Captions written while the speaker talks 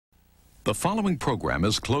The following program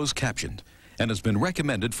is closed captioned and has been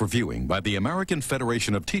recommended for viewing by the American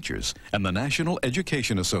Federation of Teachers and the National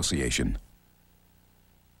Education Association.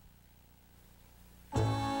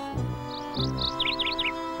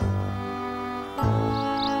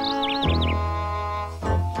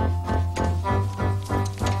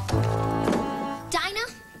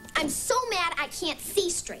 Dinah, I'm so mad I can't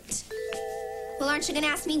see straight. Well, aren't you going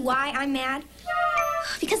to ask me why I'm mad?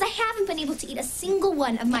 Because I haven't been able to eat a single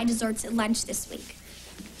one of my desserts at lunch this week.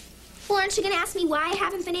 Well, aren't you going to ask me why I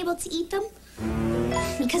haven't been able to eat them?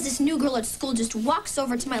 Because this new girl at school just walks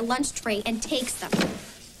over to my lunch tray and takes them.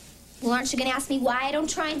 Well, aren't you going to ask me why I don't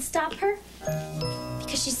try and stop her?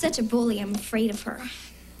 Because she's such a bully, I'm afraid of her.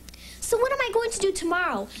 So what am I going to do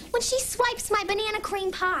tomorrow when she swipes my banana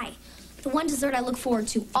cream pie? The one dessert I look forward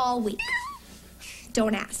to all week.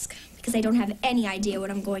 Don't ask, because I don't have any idea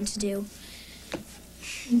what I'm going to do.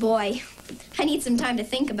 Boy, I need some time to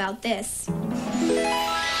think about this.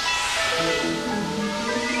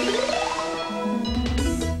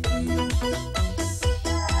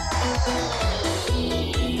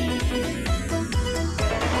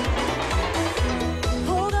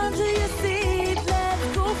 Hold on to your seat,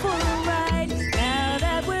 let's go for a ride. Now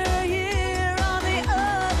that we're here on the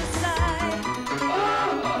other side.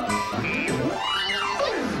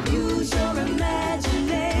 Use your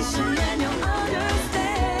imagination and you'll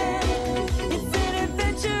understand. It's an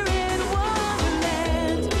adventure in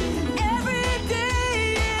Wonderland. Every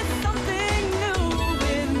day is something new,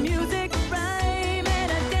 with music, rhyme,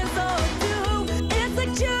 and a dance or two. It's a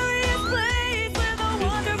curious place with a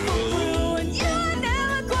wonderful crew, and you're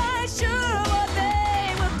never quite sure what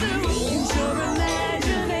they will do. Use your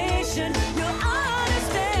imagination, you'll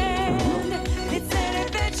understand. It's an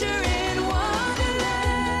adventure in Wonderland.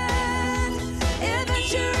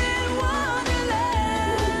 Adventure in Wonderland.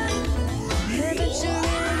 Adventure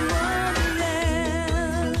in Wonderland.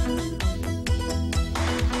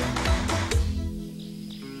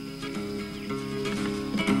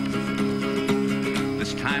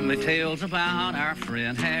 This timely tale's about our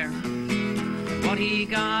friend Hare. What he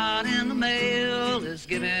got in the mail is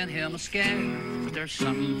giving him a scare. There's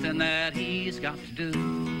something that he's got to do.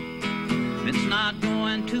 It's not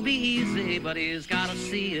going to be easy, but he's got to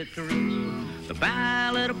see it through. The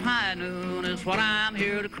Ballad of High Noon is what I'm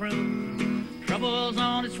here to croon. Trouble's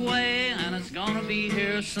on its way, and it's gonna be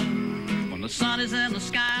here soon. When the sun is in the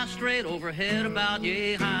sky, straight overhead about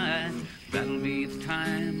yay high, that'll be the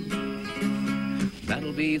time.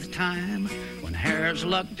 That'll be the time when Hare's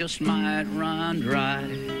luck just might run dry.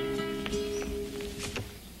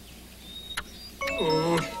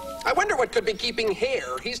 I wonder what could be keeping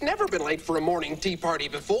Hare. He's never been late for a morning tea party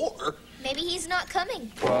before. Maybe he's not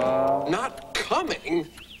coming. Not coming?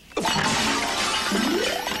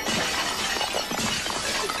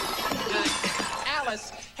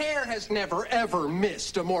 Alice, Hare has never, ever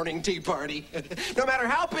missed a morning tea party. No matter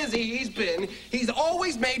how busy he's been, he's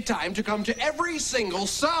always made time to come to every single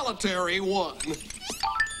solitary one.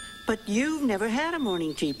 But you've never had a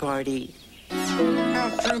morning tea party.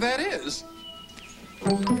 How true that is.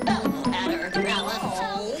 Hatter, Alice.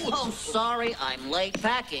 Oh, sorry, I'm late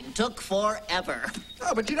packing. Took forever.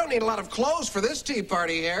 Oh, but you don't need a lot of clothes for this tea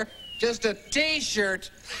party, Hare. Just a T-shirt.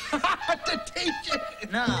 A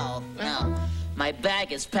T-shirt. No. My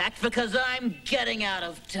bag is packed because I'm getting out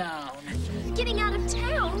of town. Getting out of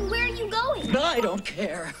town? Where are you going? I don't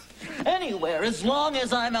care. Anywhere, as long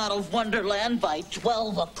as I'm out of Wonderland by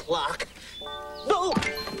 12 o'clock. Oh!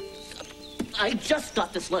 I just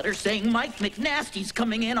got this letter saying Mike McNasty's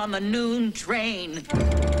coming in on the noon train.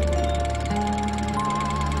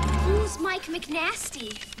 Who's Mike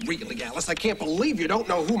McNasty? Really, Alice, I can't believe you don't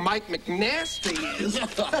know who Mike McNasty is.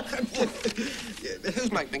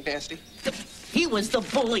 Who's Mike McNasty? He was the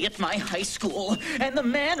bully at my high school, and the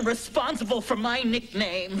man responsible for my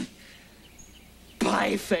nickname.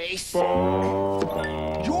 Pie Face.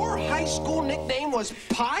 Your high school nickname was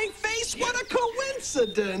Pie Face? What a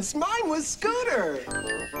coincidence! Mine was Scooter.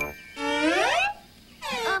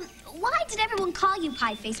 Why did everyone call you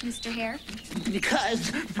Pie Face, Mr. Hare?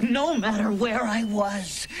 Because no matter where I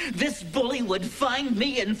was, this bully would find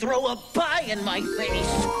me and throw a pie in my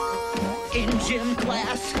face. In gym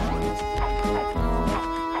class.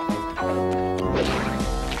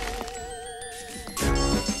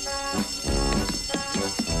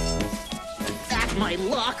 At my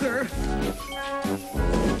locker.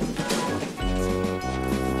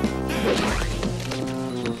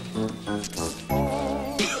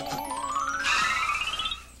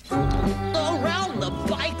 Around the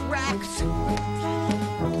bike racks.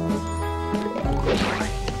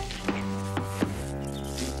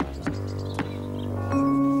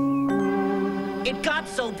 It got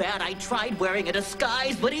so bad I tried wearing a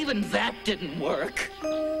disguise, but even that didn't work.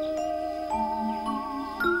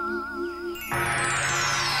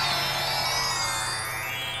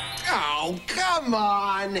 Oh, come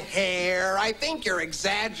on, Hare. I think you're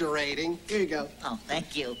exaggerating. Here you go. Oh,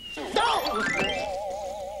 thank you. No!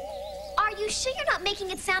 Are you sure you're not making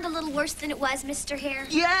it sound a little worse than it was, Mr. Hare?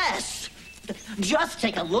 Yes! Just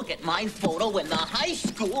take a look at my photo in the high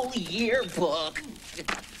school yearbook.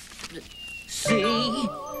 See?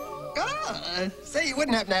 Say, you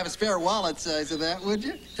wouldn't happen to have a spare wallet size of that, would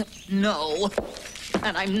you? No.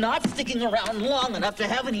 And I'm not sticking around long enough to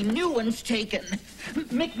have any new ones taken.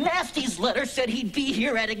 McNasty's letter said he'd be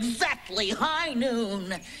here at exactly high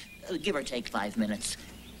noon. Give or take 5 minutes.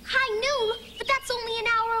 High noon? But that's only an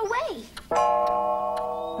hour away.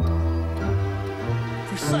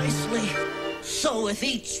 Precisely. So with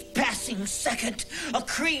each passing second, a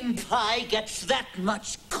cream pie gets that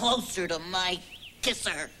much closer to my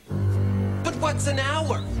kisser. But what's an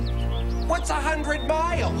hour? What's 100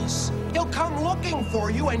 miles? He'll come looking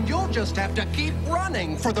for you, and you'll just have to keep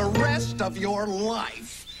running for the rest of your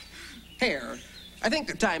life. Hare, I think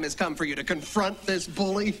the time has come for you to confront this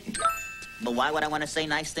bully. But why would I want to say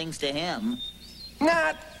nice things to him?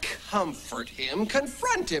 Not comfort him,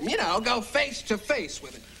 confront him. You know, go face to face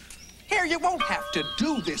with him. Hare, you won't have to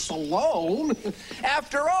do this alone.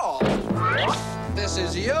 After all, this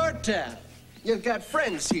is your town. You've got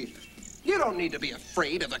friends here. You don't need to be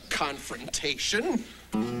afraid of a confrontation.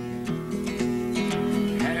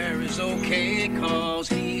 Hare is okay, 'cause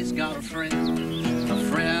he's got a friend. A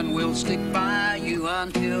friend will stick by you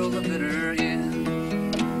until the bitter end.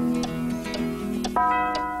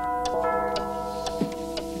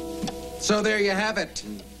 So there you have it.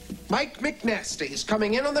 Mike McNasty's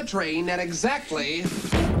coming in on the train at exactly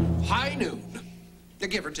high noon.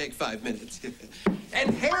 Give or take 5 minutes.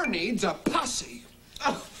 And Hare needs a posse.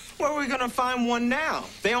 Oh, where are we gonna find one now?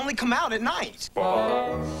 They only come out at night.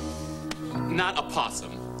 Not a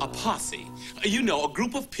possum, a posse. You know, a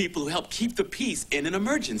group of people who help keep the peace in an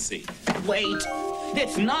emergency. Wait.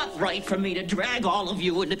 It's not right for me to drag all of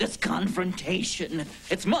you into this confrontation.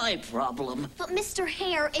 It's my problem. But Mr.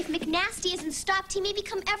 Hare, if McNasty isn't stopped, he may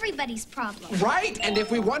become everybody's problem. Right? And if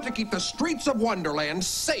we want to keep the streets of Wonderland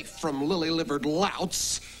safe from lily-livered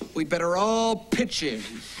louts, we'd better all pitch in.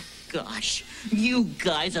 Gosh, you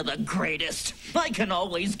guys are the greatest. I can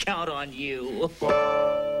always count on you.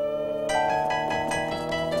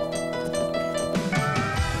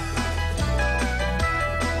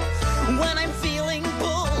 When I'm feeling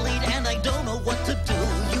bullied and I don't know what to do,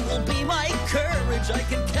 you will be my courage, I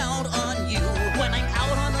can count on you. When I'm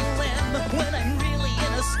out on a limb, when I'm really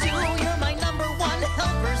in a stew, you're my #1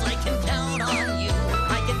 helpers, I can count on you.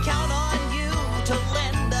 I can count on you to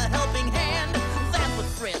lend a helping hand. That's what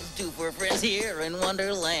friends do for friends here in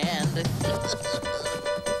Wonderland. If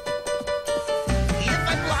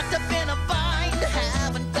I'm locked up in a bind,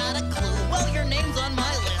 haven't got a clue, well, your name's on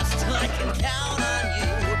my list, I can count on you.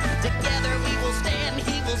 Together we will stand,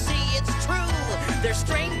 he will see it's true. There's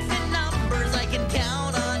strength in numbers, I can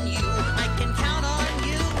count on you. I can count on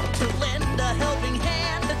you to lend a helping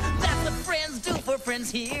hand. That's what friends do for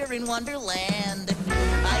friends here in Wonderland.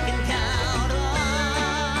 I can count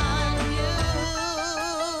on you.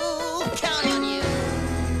 Count on you.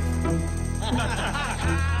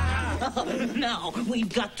 Now,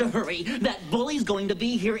 we've got to hurry. That bully's going to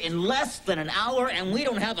be here in less than an hour, and we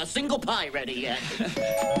don't have a single pie ready yet.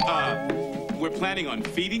 We're planning on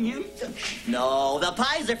feeding him? No, the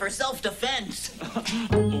pies are for self-defense.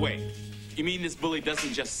 Wait, you mean this bully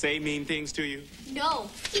doesn't just say mean things to you? No,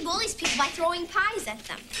 he bullies people by throwing pies at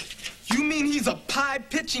them. You mean he's a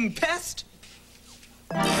pie-pitching pest?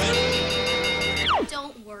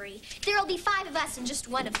 Don't worry. There'll be 5 of us and just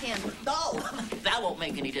 1 of him. No, that won't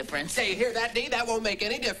make any difference. Hey, hear that, Dee? That won't make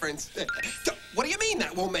any difference. What do you mean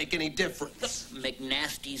that won't make any difference?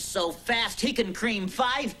 McNasty's so fast, he can cream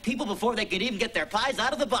 5 people before they could even get their pies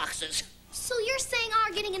out of the boxes. So you're saying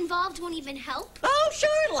our getting involved won't even help? Oh,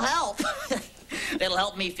 sure, it'll help. It'll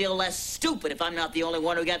help me feel less stupid if I'm not the only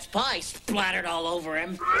one who gets pie splattered all over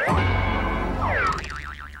him.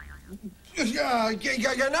 You know,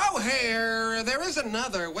 Hare, there is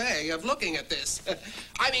another way of looking at this.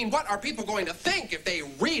 I mean, what are people going to think if they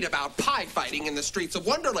read about pie fighting in the streets of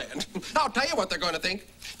Wonderland? I'll tell you what they're going to think.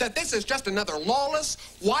 That this is just another lawless,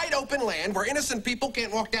 wide-open land where innocent people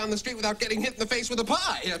can't walk down the street without getting hit in the face with a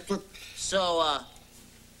pie. So,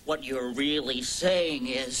 what you're really saying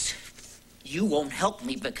is you won't help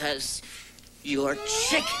me because you're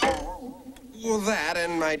chicken. Well, that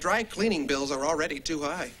and my dry cleaning bills are already too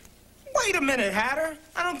high. Wait a minute, Hatter.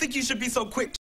 I don't think you should be so quick